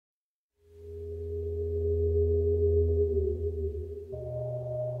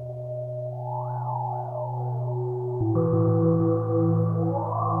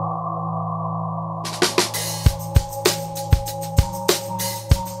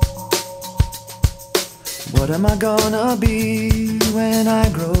What am I gonna be when I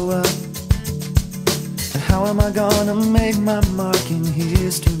grow up? And how am I gonna make my mark in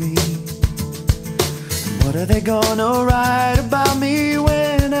history? And what are they gonna write about me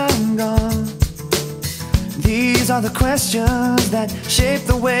when I'm gone? These are the questions that shape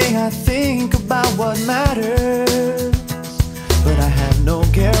the way I think about what matters. But I have no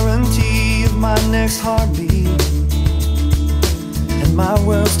guarantee of my next heartbeat, and my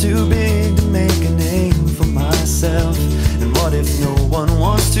world's too big to make a name for myself. And what if no one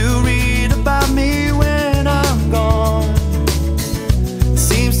wants to read about me when I'm gone? It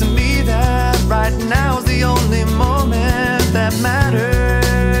seems to me that right now's the only moment that matters.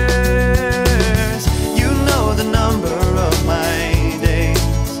 You know the number of my days,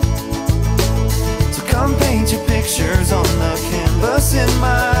 so come paint your pictures on the canvas in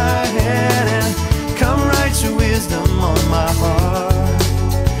my head, and come write your wisdom on my heart,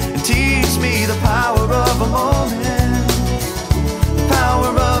 and teach me the power of a moment, the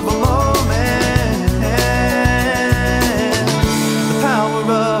power of a moment, the power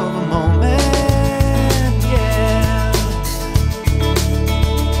of a moment, yeah.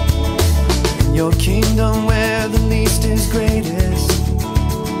 In your kingdom where the least is greatest,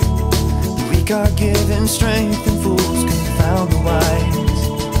 the weak are given strength and fools confound the wise,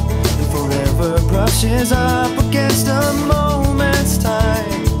 and forever brushes up against a moment's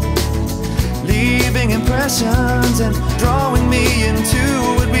time, leaving impressions and drawing me into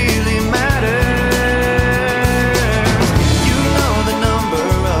what really matters. You know the number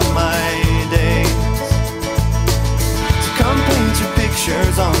of my days, so come paint your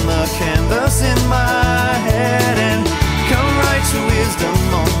pictures on the canvas in my head, and come write your wisdom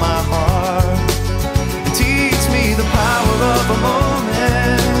on my heart, and teach me the power of a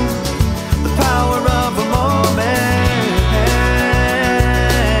moment, the power of a moment,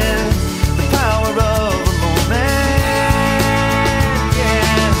 the power of a moment,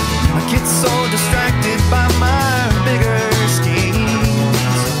 yeah. I get so distracted by my bigger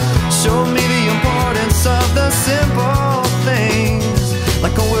schemes. Show me the importance of the simple things,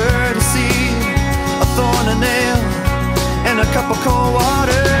 like a word, a seed, a thorn, a nail, and a cup of cold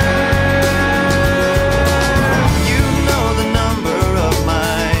water. You know the number of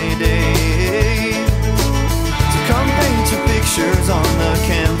my days, so come paint your pictures on the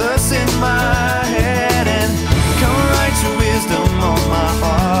canvas in my head, and come write your wisdom on my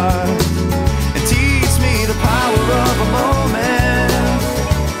heart, and teach me the power of a moment,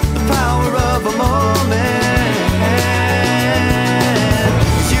 the power of a moment.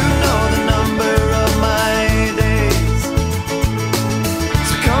 'Cause you know the number of my days,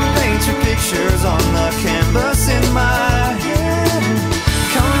 so come paint your pictures on the canvas in my head,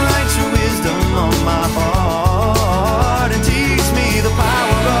 come write your wisdom on my heart, and teach me the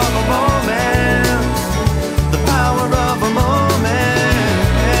power of a moment, the power of a moment,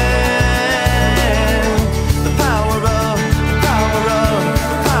 the power of a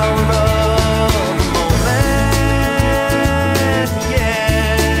moment, yeah.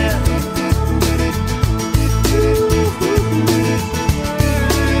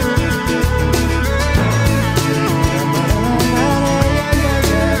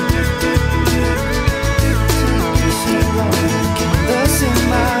 Canvas in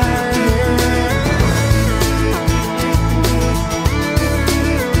my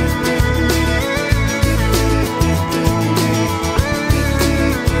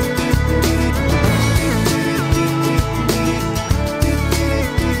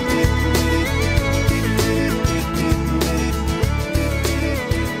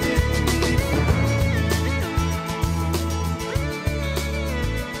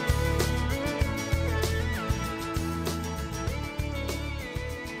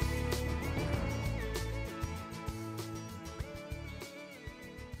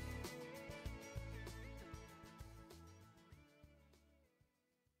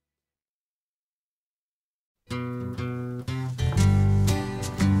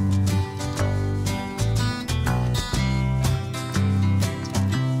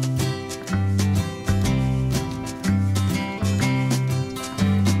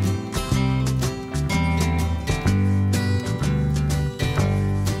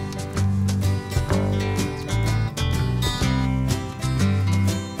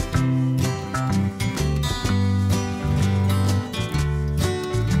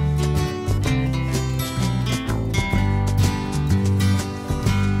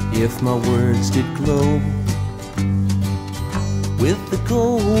If my words did glow with the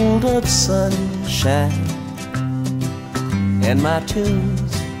gold of sunshine, and my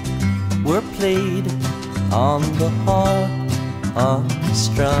tunes were played on the harp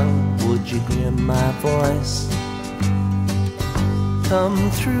unstrung, would you hear my voice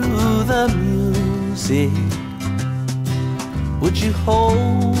come through the music? Would you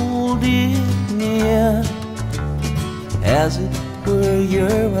hold it near as it were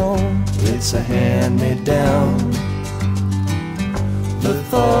your own? It's a hand-me-down. The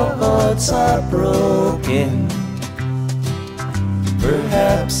thoughts are broken.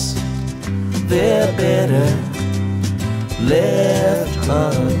 Perhaps they're better left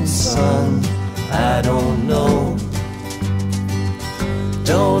unsung. I don't know.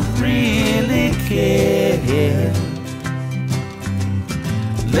 Don't really care.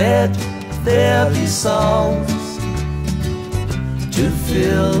 Let there be songs to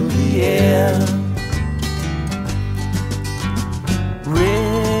fill the air.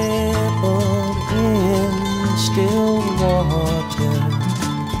 Ripple in still water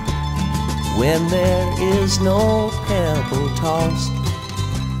when there is no pebble tossed,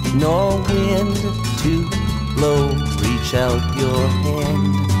 nor wind to blow. Reach out your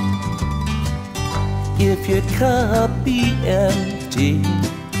hand. If your cup be empty,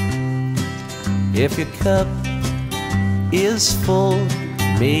 if your cup is full,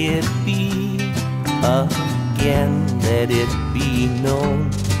 may it be again, let it be known.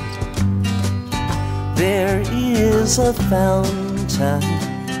 There is a fountain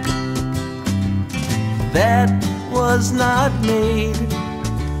that was not made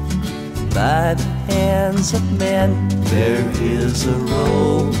by the hands of men. There is a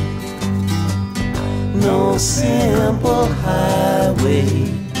road, no simple highway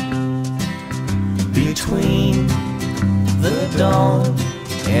between the dawn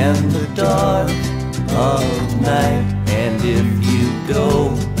and the dark of night. And if you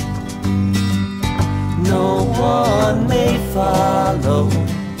go, no one may follow.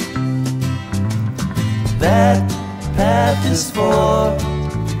 That path is for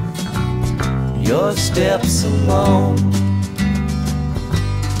your steps alone.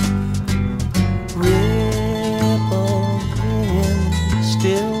 Ripple in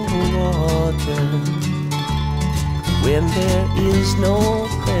still water when there is no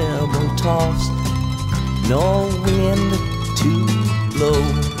pebble tossed, no wind to blow.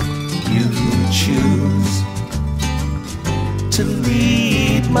 You who choose to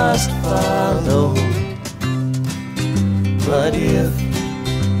lead must follow. But if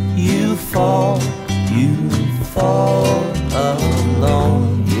you fall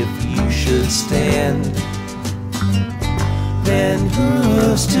alone. If you should stand, then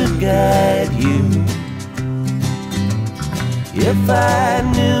who's to guide you? If I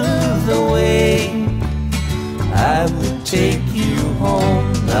knew the way, I would take you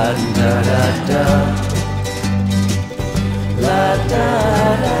home. La da da da, la da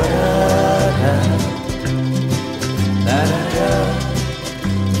da da, la da da,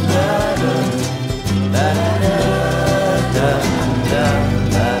 la da la da da da da,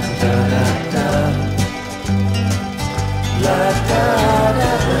 la da da da, la da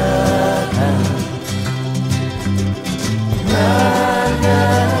da da, la da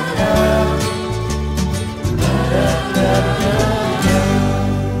da.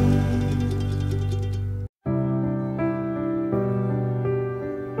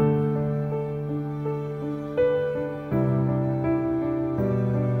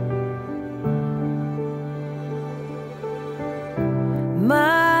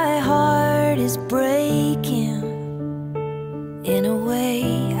 My heart is breaking in a way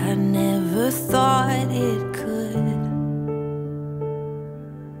I never thought it could.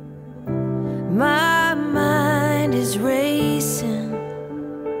 My mind is racing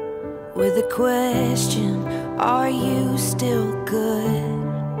with the question, are you still good?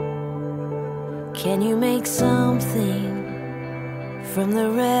 Can you make something from the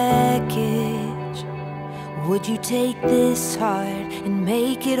wreckage? Would you take this heart and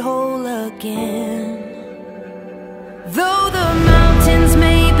make it whole again? Though the mountains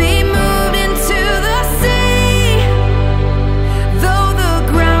may be moved into the sea, though the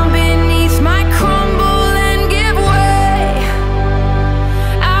ground beneath might crumble and give way,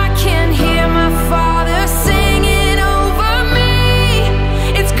 I can hear my Father singing over me.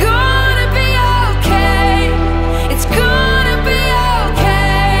 It's gonna be okay. It's gonna be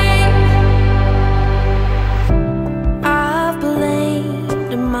okay. I've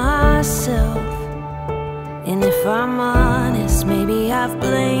blamed myself, and if I'm honest, maybe I've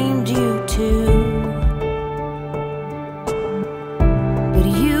blamed you too. But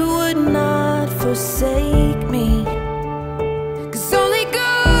you would not forsake me, 'cause only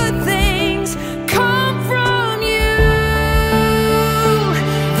good things come from you.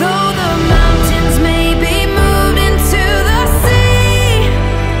 Though the mountains may be moved into the sea,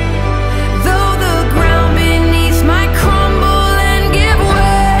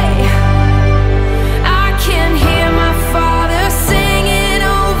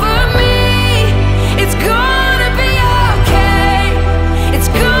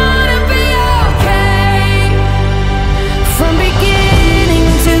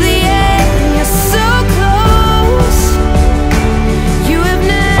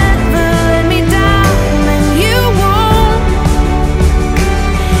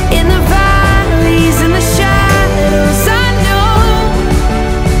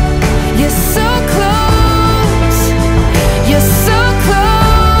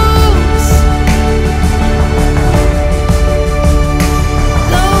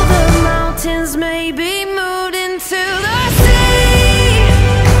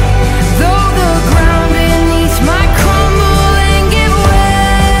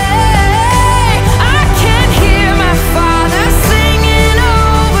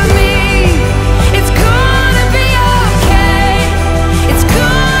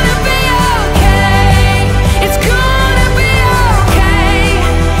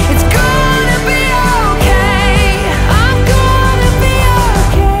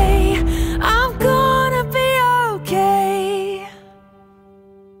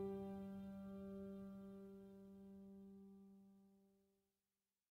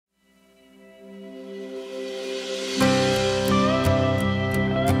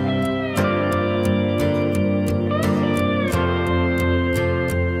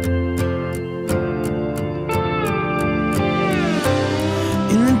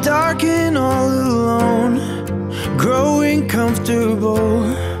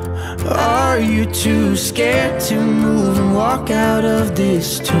 are you too scared to move and walk out of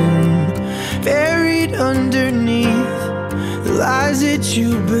this tomb? Buried underneath the lies that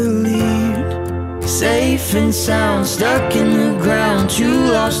you believed, safe and sound, stuck in the ground, too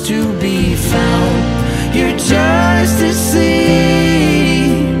lost to be found. You're just asleep,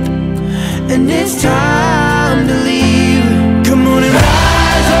 and it's time to leave. Come on and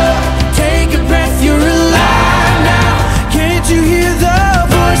rise up, take a breath, you're alive now. Can't you hear the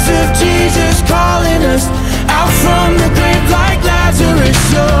voice of Jesus calling us out from the grave like Lazarus?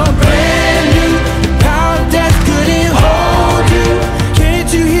 You're brand new, the power of death couldn't hold you. Can't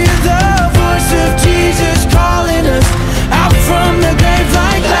you hear the voice of Jesus calling us out from the grave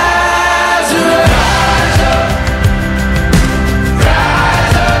like Lazarus? Rise up,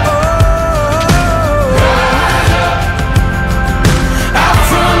 rise up, oh, rise up, out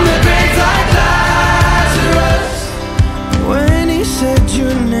from the grave like Lazarus. When he said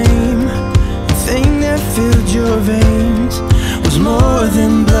your name, the thing that filled your veins was more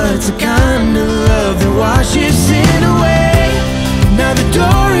than blood. It's a kind of love that washes sin away. Now the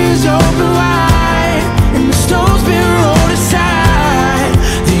door is open wide, and the stone's been rolled aside.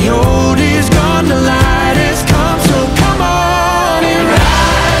 The old is gone, the light has come. So come on and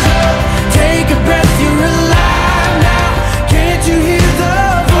rise up, take a breath, you're alive now. Can't you hear the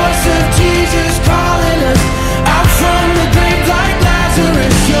voice of Jesus calling us out from the grave like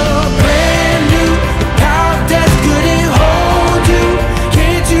Lazarus? You're brand new, the power of death couldn't hold you.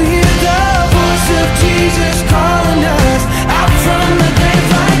 Can't you hear the voice of Jesus calling us out from the grave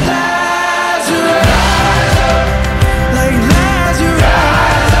like Lazarus? Rise up, like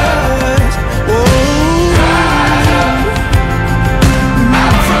Lazarus. Oh, rise up,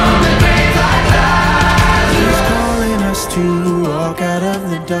 out from the grave like Lazarus. He's calling us to walk out of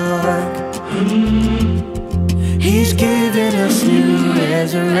the dark. He's giving us new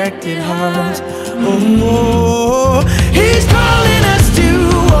resurrected hearts. Oh, he's calling us to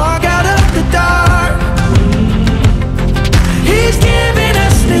walk out of the dark. He's giving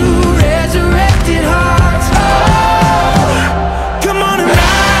us new resurrected hearts. Oh, come on and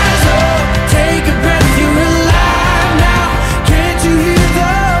rise up, take a breath, you're alive now. Can't you hear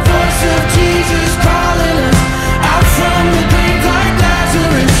the voice of Jesus calling us out from the grave like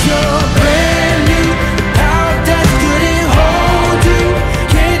Lazarus? You're brand new, the power of death couldn't hold you.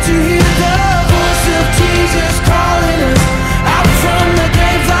 Can't you hear the voice of Jesus calling us out from the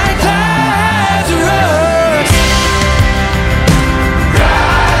grave like Lazarus?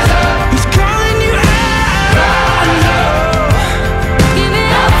 Rise up, he's calling you out. Rise up, give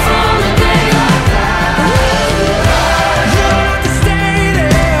it up from the grave like Lazarus. You don't have to stay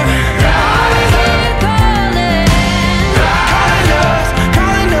there. Rise up, calling us,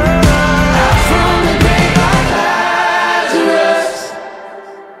 calling us out from the grave like Lazarus.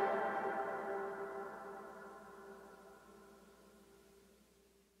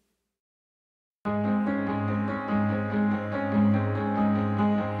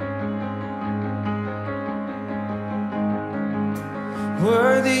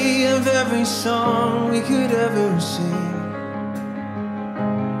 Worthy of every song we could ever sing,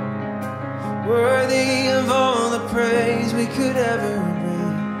 worthy of all the praise we could ever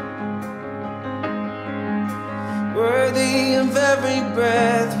bring, worthy of every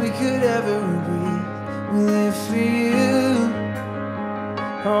breath we could ever breathe. We live for you,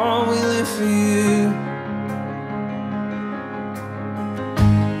 oh, we live for you.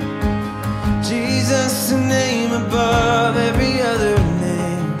 Jesus, the name above every other name.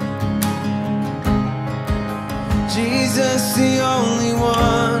 Jesus, the only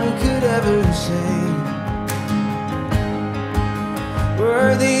one who could ever save.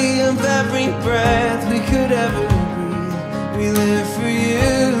 Worthy of every breath we could ever breathe. We live for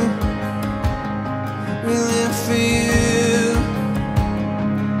you, we live for you.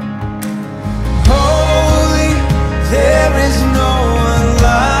 Holy, there is no one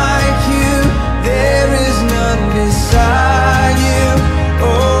like you. There is none beside you.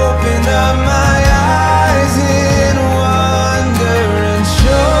 Open up my eyes in wonder and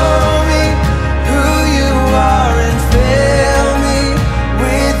show me who you are, and fill me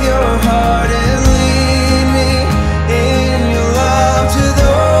with your heart and lead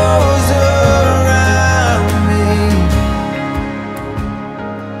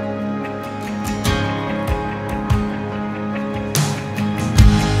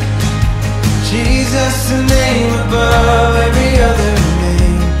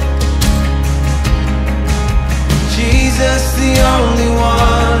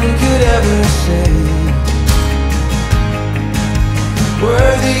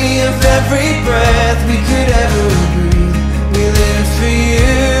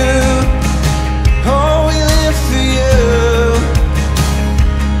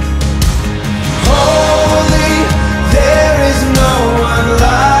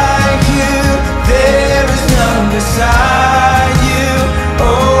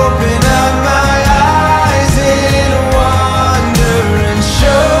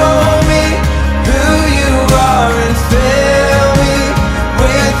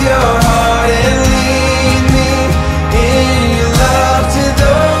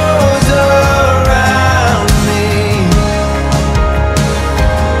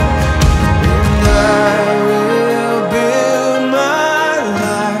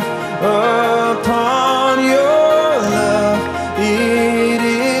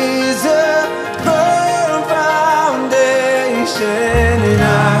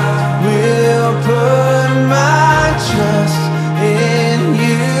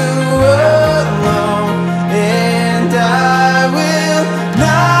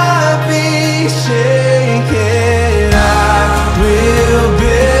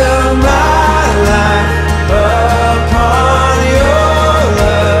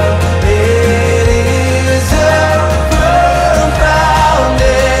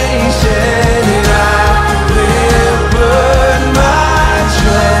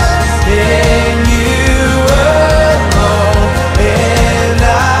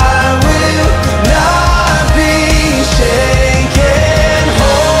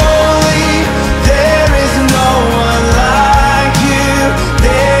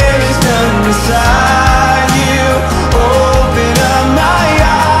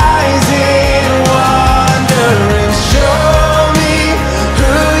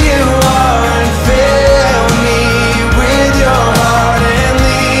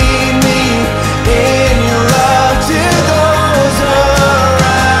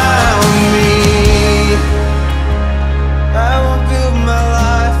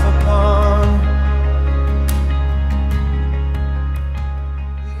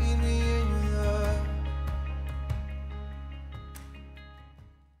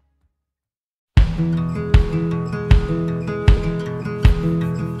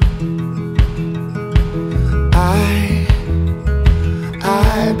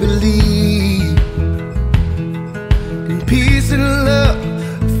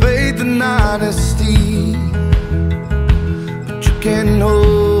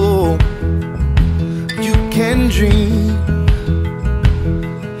dream.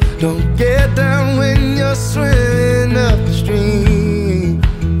 Don't get down when you're swimming up the stream,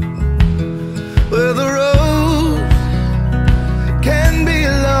 where the road can be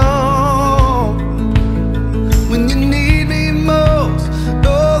long. When you need me most,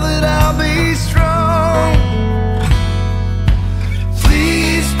 know that I'll be strong.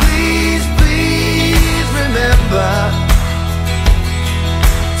 Please, please, please remember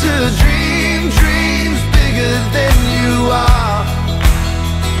to dream dreams bigger than you are.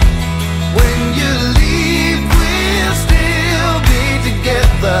 When you leave, we'll still be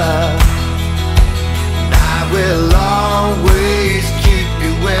together. And I will always keep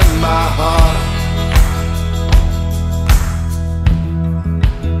you in my heart.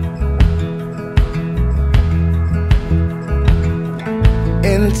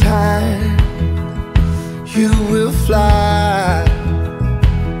 In time, you will fly.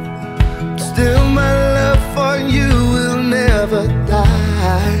 Still, my love for you will never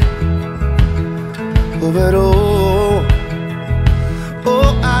die. Oh, but oh,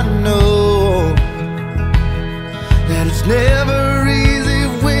 I know that it's never easy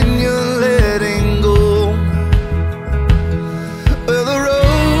when you're letting go. Well, the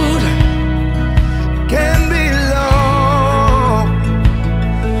road can be long.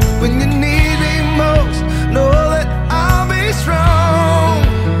 When you need me most, know that I'll be strong.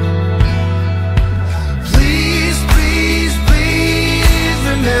 Please, please, please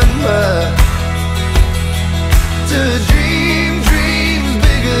remember to dream dreams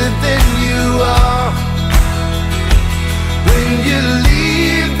bigger than you are. When you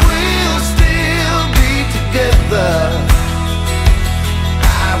leave, we'll still be together.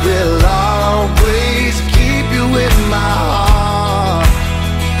 I will always keep you in my heart.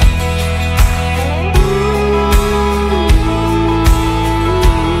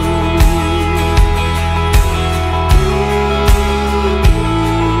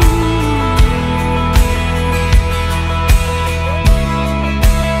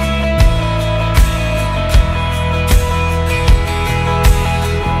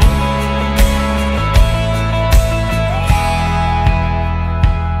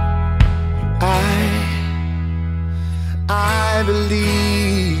 I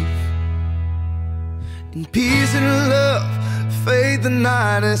believe in peace and love, faith and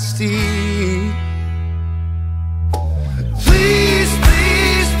honesty. Please,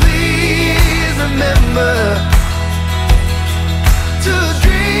 please, please remember